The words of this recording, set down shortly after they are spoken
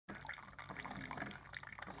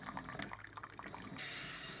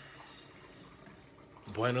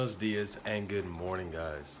Buenos dias and good morning,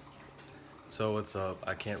 guys. So what's up?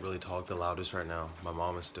 I can't really talk the loudest right now. My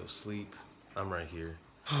mom is still asleep. I'm right here.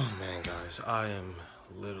 Oh man, guys, I am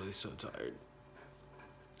literally so tired.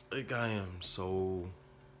 Like, I am so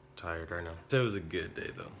tired right now. It was a good day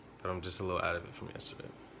though, but I'm just a little out of it from yesterday.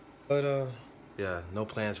 But yeah, no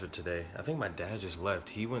plans for today. I think my dad just left.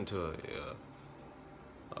 He went to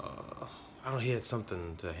I don't know, he had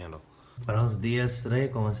something to handle. Buenos días, Rey,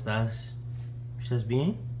 ¿cómo estás? ¿Estás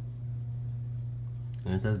bien?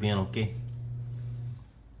 ¿No estás bien o qué?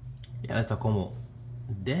 Ya está como,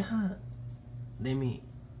 deja de mi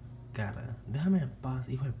cara, déjame en paz,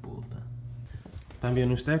 hijo de puta.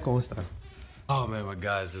 ¿También usted cómo está? Oh man, my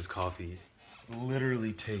guys, this coffee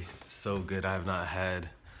literally tastes so good. I have not had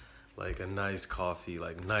like a nice coffee,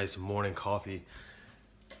 like nice morning coffee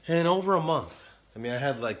in over a month. I mean, I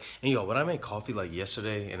had like, and yo, when I made coffee like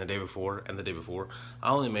yesterday and the day before,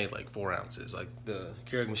 I only made like 4 ounces. Like the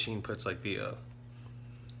Keurig machine puts like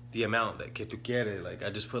the amount that que tu quieres, like I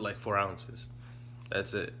just put like 4 ounces.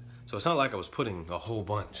 That's it. So it's not like I was putting a whole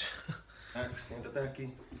bunch. Siéntate aquí.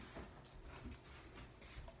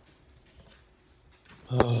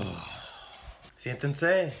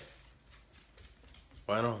 Siéntense.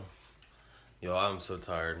 Bueno, yo, I'm so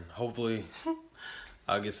tired. Hopefully,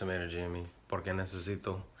 I'll get some energy in me, porque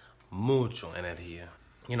necesito mucho energía.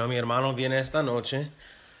 You know, mi hermano viene esta noche,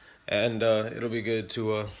 and it'll be good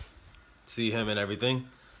to see him and everything.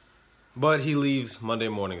 But he leaves Monday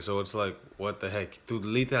morning, so it's like, what the heck? Tú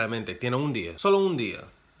literalmente tiene un día, solo un día.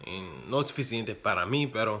 Y no es suficiente para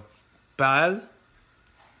mí, pero para él,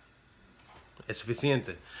 es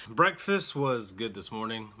suficiente. Breakfast was good this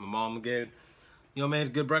morning. My mom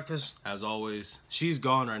made good breakfast, as always. She's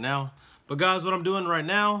gone right now. But guys, what I'm doing right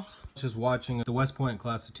now, just watching the West Point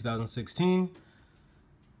class of 2016,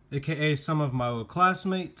 aka some of my old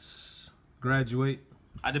classmates graduate.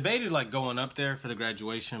 I debated like going up there for the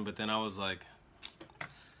graduation, but then I was like,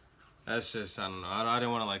 that's just, I don't know. I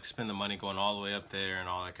didn't want to like spend the money going all the way up there and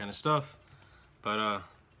all that kind of stuff. But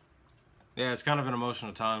yeah, it's kind of an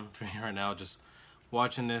emotional time for me right now, just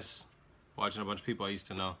watching this, watching a bunch of people I used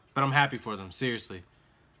to know. But I'm happy for them, seriously.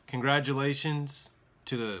 Congratulations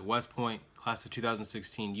to the West Point class of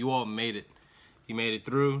 2016. You all made it. You made it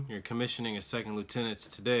through. You're commissioning as second lieutenants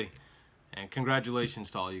today. And congratulations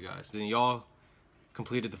to all you guys. And y'all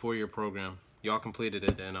completed the 4-year program. Y'all completed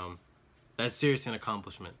it, and that's seriously an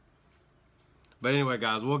accomplishment. But anyway,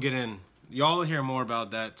 guys, we'll get in. Y'all will hear more about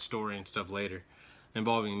that story and stuff later,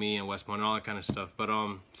 involving me and West Point and all that kind of stuff. But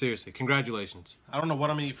seriously, congratulations. I don't know what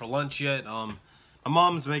I'm gonna eat for lunch yet. My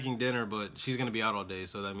mom's making dinner, but she's gonna be out all day,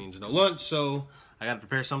 so that means no lunch. So I gotta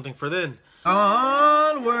prepare something for then.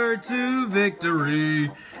 Onward to victory,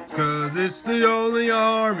 'cause it's the only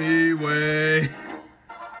army way.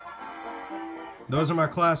 Those are my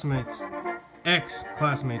classmates.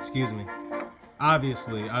 Ex-classmates, excuse me.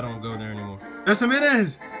 Obviously, I don't go there anymore. There's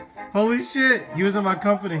Jimenez! Holy shit, he was in my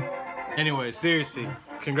company. Anyway, seriously,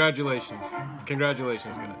 congratulations.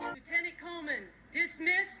 Congratulations, guys. Lieutenant Coleman,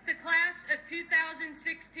 dismiss the class of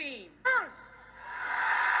 2016.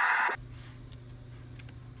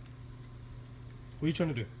 What are you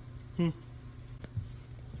trying to do?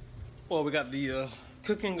 Well, we got the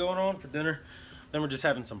cooking going on for dinner. Then we're just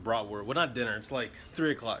having some bratwurst. Well, not dinner. It's like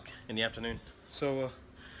 3 o'clock in the afternoon. So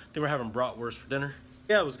then we're having bratwurst for dinner.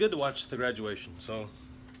 Yeah, it was good to watch the graduation. So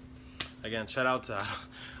again, shout out to,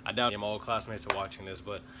 I doubt my old classmates are watching this,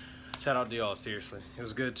 but shout out to y'all, seriously. It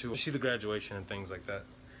was good to see the graduation and things like that.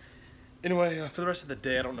 Anyway, for the rest of the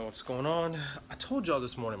day, I don't know what's going on. I told y'all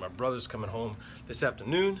this morning my brother's coming home this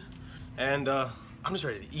afternoon, and I'm just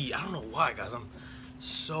ready to eat. I don't know why, guys. I'm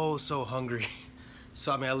so hungry.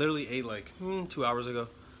 So, I mean, I literally ate like 2 hours ago.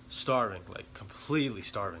 Starving, like completely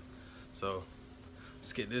starving. So,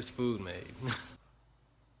 let's get this food made.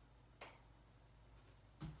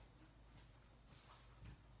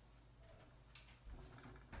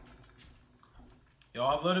 Yo,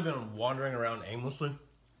 I've literally been wandering around aimlessly,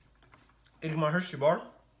 eating my Hershey bar,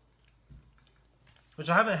 which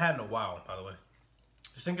I haven't had in a while, by the way.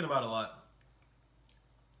 Just thinking about it a lot.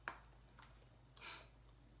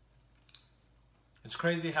 It's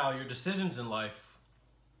crazy how your decisions in life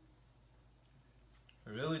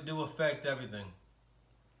really do affect everything.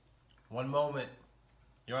 One moment,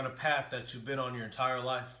 you're on a path that you've been on your entire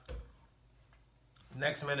life.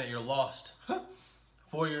 Next minute, you're lost.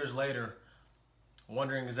 4 years later,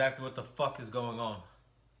 wondering exactly what the fuck is going on.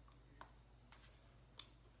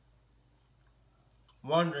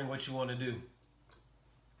 Wondering what you want to do.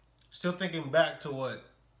 Still thinking back to what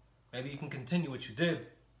maybe you can continue what you did.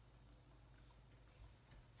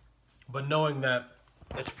 But knowing that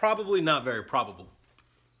it's probably not very probable.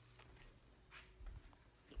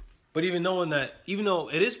 But even knowing that, even though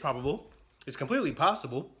it is probable, it's completely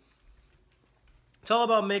possible, it's all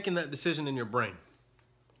about making that decision in your brain.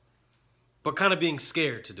 But kind of being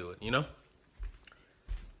scared to do it, you know?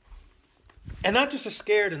 And not just a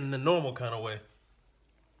scared in the normal kind of way.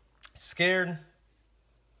 Scared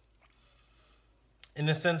in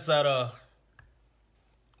the sense that,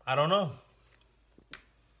 I don't know.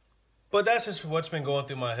 But that's just what's been going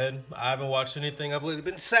through my head. I haven't watched anything. I've literally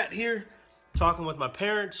been sat here talking with my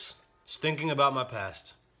parents, just thinking about my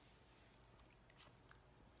past.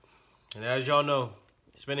 And as y'all know,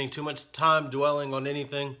 spending too much time dwelling on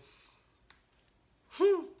anything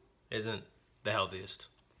isn't the healthiest.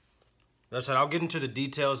 That's right. I'll get into the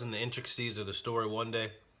details and the intricacies of the story one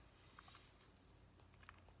day.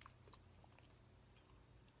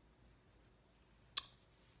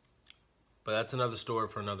 But that's another story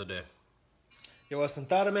for another day. Yo, voy a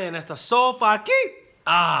sentarme en esta sopa aquí.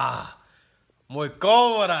 Ah, muy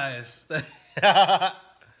cómoda es.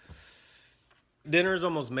 Dinner's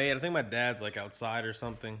almost made. I think my dad's like outside or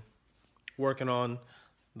something, working on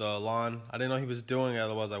the lawn. I didn't know he was doing it,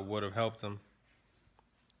 otherwise I would have helped him.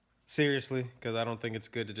 Seriously, because I don't think it's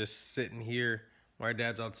good to just sit in here while my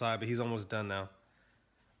dad's outside, but he's almost done now.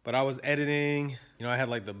 But I was editing. You know, I had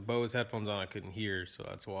like the Bose headphones on. I couldn't hear, so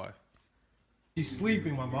that's why. She's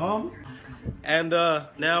sleeping, my mom. And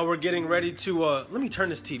now we're getting ready to, let me turn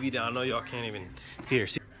this TV down. I know y'all can't even hear.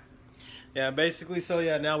 See? Yeah, basically, so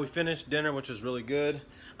yeah, now we finished dinner, which was really good.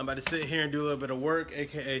 I'm about to sit here and do a little bit of work,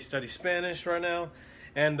 aka study Spanish right now.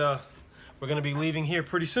 And we're gonna be leaving here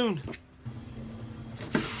pretty soon.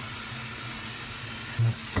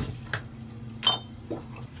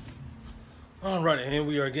 Alright, and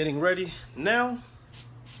we are getting ready now.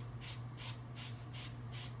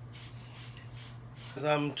 As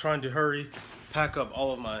I'm trying to hurry, pack up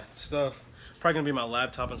all of my stuff. Probably gonna be my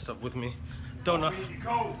laptop and stuff with me. Don't know.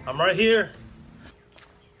 I'm right here.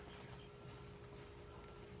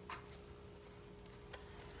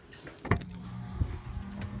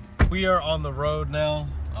 We are on the road now,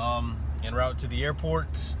 en route to the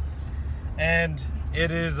airport. And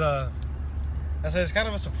it is, I said it's kind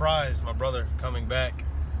of a surprise, my brother coming back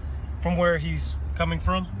from where he's coming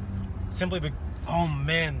from. Simply because, oh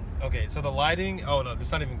man, okay, so the lighting, oh no,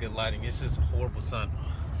 it's not even good lighting, it's just horrible sun.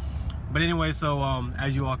 But anyway, so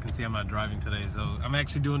as you all can see, I'm not driving today, so I'm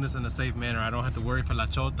actually doing this in a safe manner. I don't have to worry for La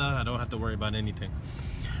Chota, I don't have to worry about anything.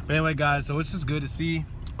 But anyway, guys, so it's just good to see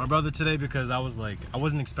my brother today, because I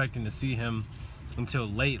wasn't expecting to see him until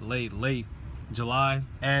late July,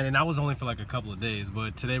 and I was only for like a couple of days.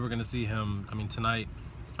 But today we're gonna see him. I mean, tonight,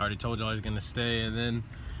 I already told y'all he's gonna stay, and then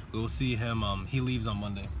we will see him. He leaves on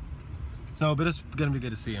Monday, so but it's gonna be good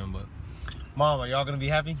to see him. But Mom, are y'all gonna be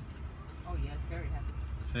happy? Oh yes, very happy.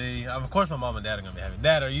 See, of course my mom and dad are gonna be happy.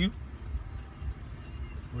 Dad, are you?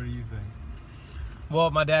 What do you think? Well,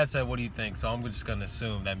 my dad said, what do you think? So I'm just gonna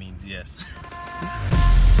assume that means yes.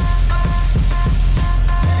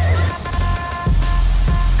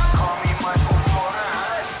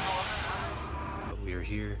 We are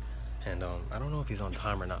here, and I don't know if he's on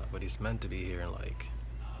time or not, but he's meant to be here in like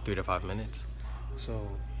 3 to 5 minutes. So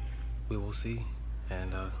we will see,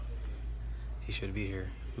 and he should be here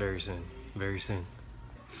very soon, very soon.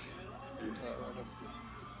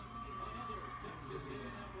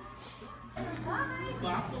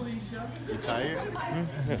 You tired?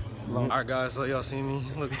 Alright guys, so y'all see me?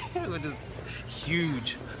 Look at this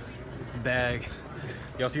huge bag.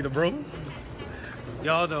 Y'all see the broom?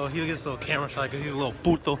 Y'all know he gets a little camera shy because he's a little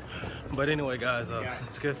puto. But anyway guys,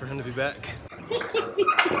 it's good for him to be back.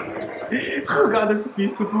 Oh god, that's a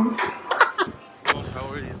piece of boots.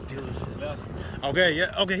 Okay,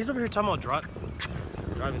 yeah, okay, he's over here talking about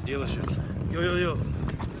driving dealership. Yo.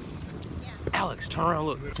 Alex, turn around,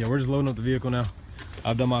 look. Yeah, we're just loading up the vehicle now.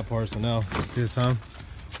 I've done my part, so now it's his time.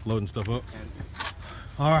 Loading stuff up.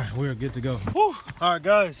 All right, we're good to go. Whew. All right,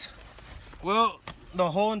 guys. Well,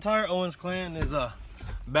 the whole entire Owens clan is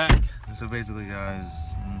back. So basically, guys,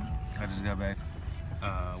 I just got back.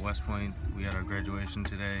 West Point, we had our graduation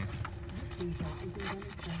today.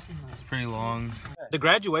 It's pretty long. The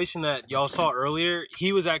graduation that y'all saw earlier,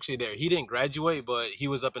 he was actually there. He didn't graduate, but he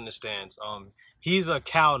was up in the stands. He's a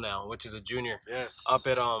Cal now, which is a junior. Yes. Up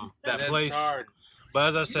at that place. Hard. But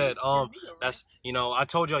as I said, that's, you know, I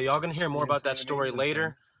told y'all gonna hear more about that story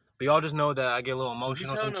later. But y'all just know that I get a little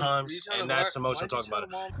emotional sometimes, and that's emotional talking about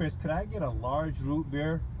it. Chris, could I get a large root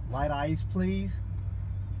beer, light ice, please?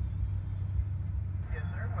 Yes,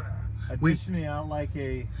 sir. Additionally, I'd like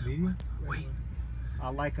a medium. Wait.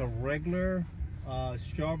 I'd like a regular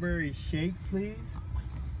strawberry shake, please.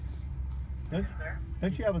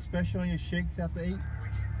 Don't you have a special on your shakes after 8? We do,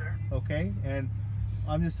 sir. Okay, and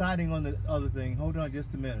I'm deciding on the other thing. Hold on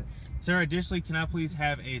just a minute. Sir, additionally, can I please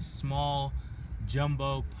have a small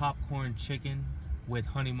jumbo popcorn chicken with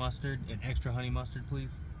honey mustard and extra honey mustard, please?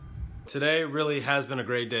 Today really has been a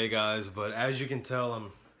great day, guys, but as you can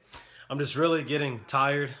tell, I'm just really getting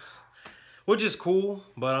tired, which is cool,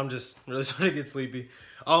 but I'm just really starting to get sleepy.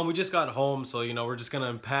 We just got home, so you know, we're just gonna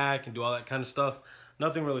unpack and do all that kind of stuff.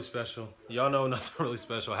 Nothing really special. Y'all know nothing really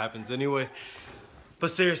special happens anyway. But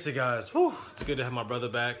seriously, guys, whew, it's good to have my brother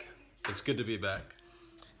back. It's good to be back.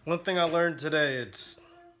 One thing I learned today, it's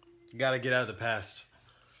you gotta get out of the past.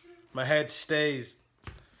 My head stays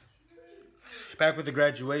back with the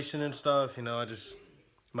graduation and stuff, you know,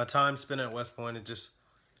 my time spent at West Point, it just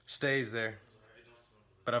stays there.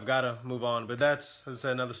 But I've gotta move on. But that's, as I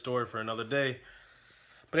said, another story for another day.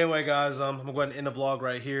 But anyway, guys, I'm gonna go ahead and end the vlog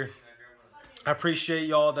right here. I appreciate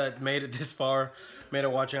y'all that made it this far, made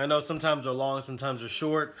it watching. I know sometimes they're long, sometimes they're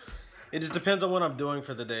short. It just depends on what I'm doing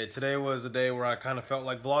for the day. Today was a day where I kind of felt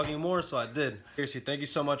like vlogging more, so I did. Seriously, thank you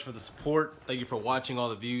so much for the support. Thank you for watching all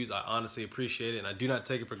the views. I honestly appreciate it, and I do not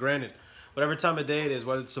take it for granted. Whatever time of day it is,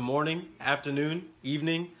 whether it's the morning, afternoon,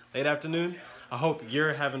 evening, late afternoon, I hope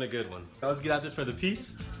you're having a good one. Now let's get out there, spread the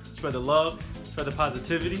peace, spread the love, spread the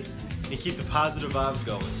positivity, and keep the positive vibes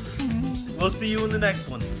going. We'll see you in the next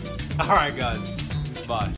one. All right, guys. Bye.